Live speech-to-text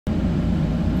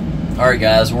Alright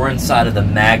guys, we're inside of the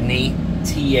Magni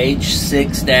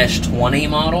TH6-20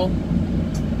 model.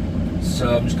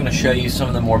 So I'm just going to show you some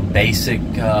of the more basic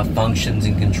functions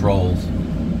and controls.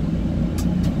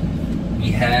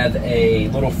 We have a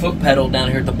little foot pedal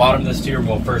down here at the bottom of the steering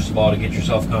wheel, first of all, to get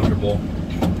yourself comfortable.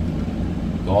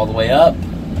 Go all the way up.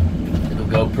 It'll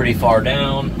go pretty far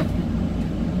down.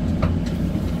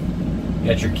 You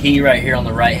got your key right here on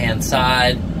the right hand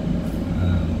side.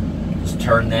 Just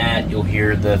turn that, you'll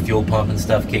hear the fuel pump and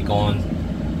stuff kick on.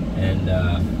 And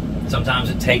sometimes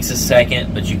it takes a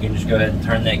second, but you can just go ahead and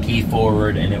turn that key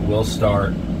forward and it will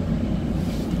start.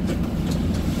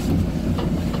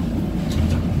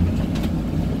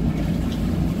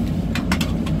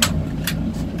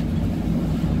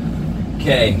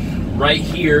 Okay, right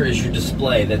here is your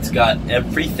display that's got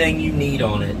everything you need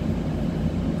on it.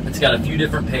 It's got a few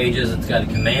different pages. It's got a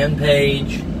command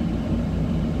page.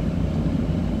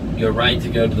 Go right to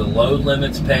go to the load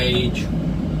limits page.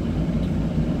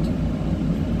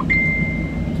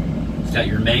 It's got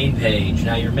your main page.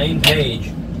 Now your main page,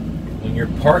 when your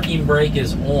parking brake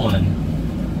is on,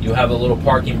 you'll have a little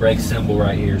parking brake symbol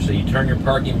right here. So you turn your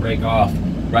parking brake off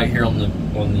right here on the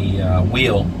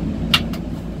wheel.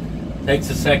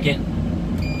 Takes a second.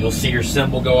 You'll see your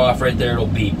symbol go off right there. It'll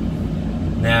beep.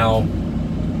 Now,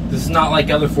 this is not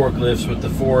like other forklifts with the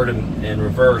forward and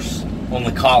reverse on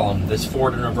the column. This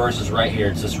forward and reverse is right here.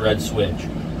 It's this red switch.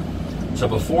 So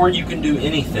before you can do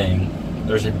anything,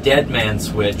 there's a dead man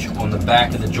switch on the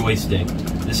back of the joystick.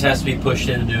 This has to be pushed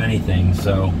in to do anything.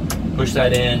 So push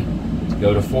that in,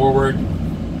 go to forward,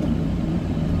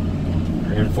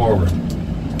 and forward.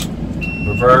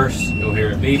 Reverse, you'll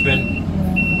hear it beeping,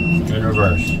 and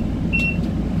reverse.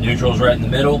 Neutral's right in the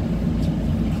middle.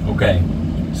 Okay.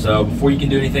 So before you can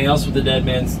do anything else with the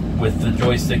with the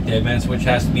joystick, dead man switch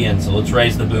has to be in. So let's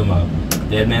raise the boom up.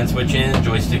 Dead man switch in,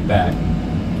 joystick back.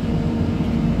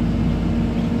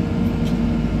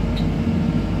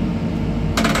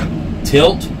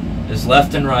 Tilt is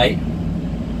left and right.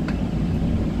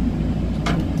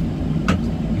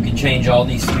 You can change all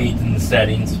these speeds and the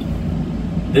settings.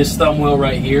 This thumb wheel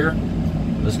right here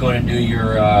is going to do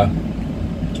your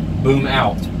boom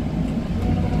out.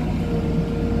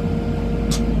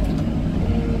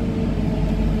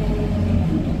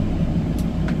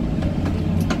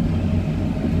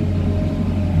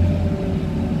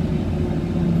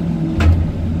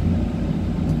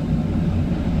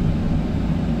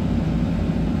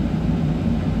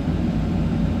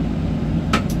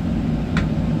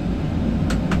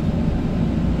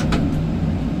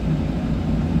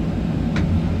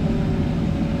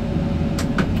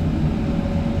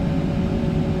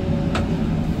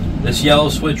 This yellow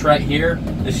switch right here,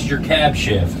 this is your cab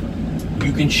shift.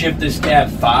 You can shift this cab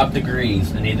 5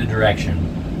 degrees in either direction,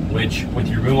 which with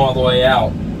your boom all the way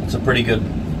out, it's a pretty good,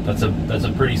 that's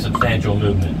a pretty substantial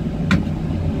movement.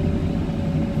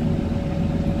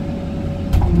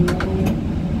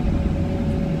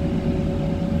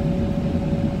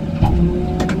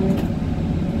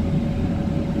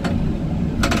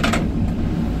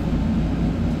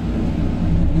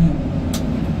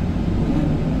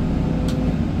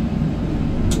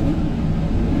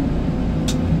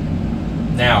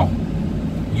 Now,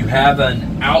 you have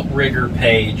an outrigger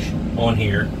page on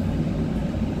here.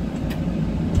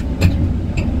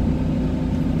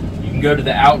 You can go to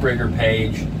the outrigger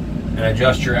page and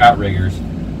adjust your outriggers.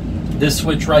 This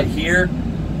switch right here,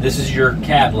 this is your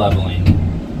cab leveling.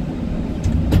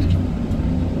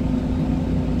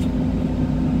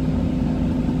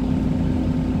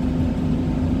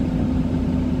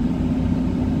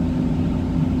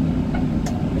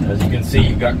 As you can see,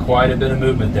 you've got quite a bit of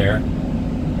movement there.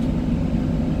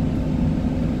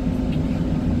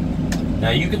 Now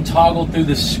you can toggle through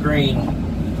the screen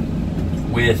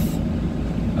with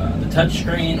the touch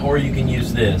screen, or you can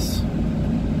use this.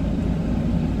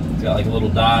 It's got like a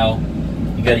little dial.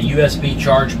 You got a USB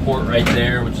charge port right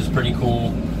there, which is pretty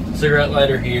cool. Cigarette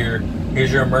lighter here.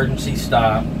 Here's your emergency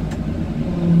stop.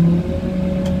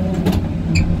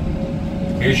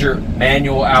 Here's your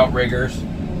manual outriggers.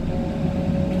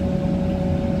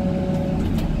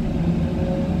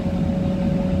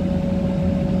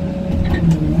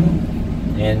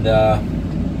 And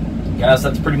guys,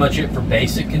 that's pretty much it for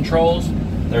basic controls.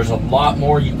 There's a lot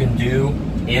more you can do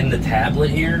in the tablet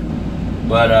here,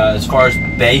 but as far as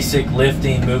basic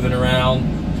lifting, moving around,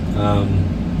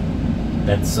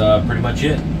 that's pretty much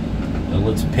it. So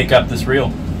let's pick up this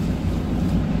reel.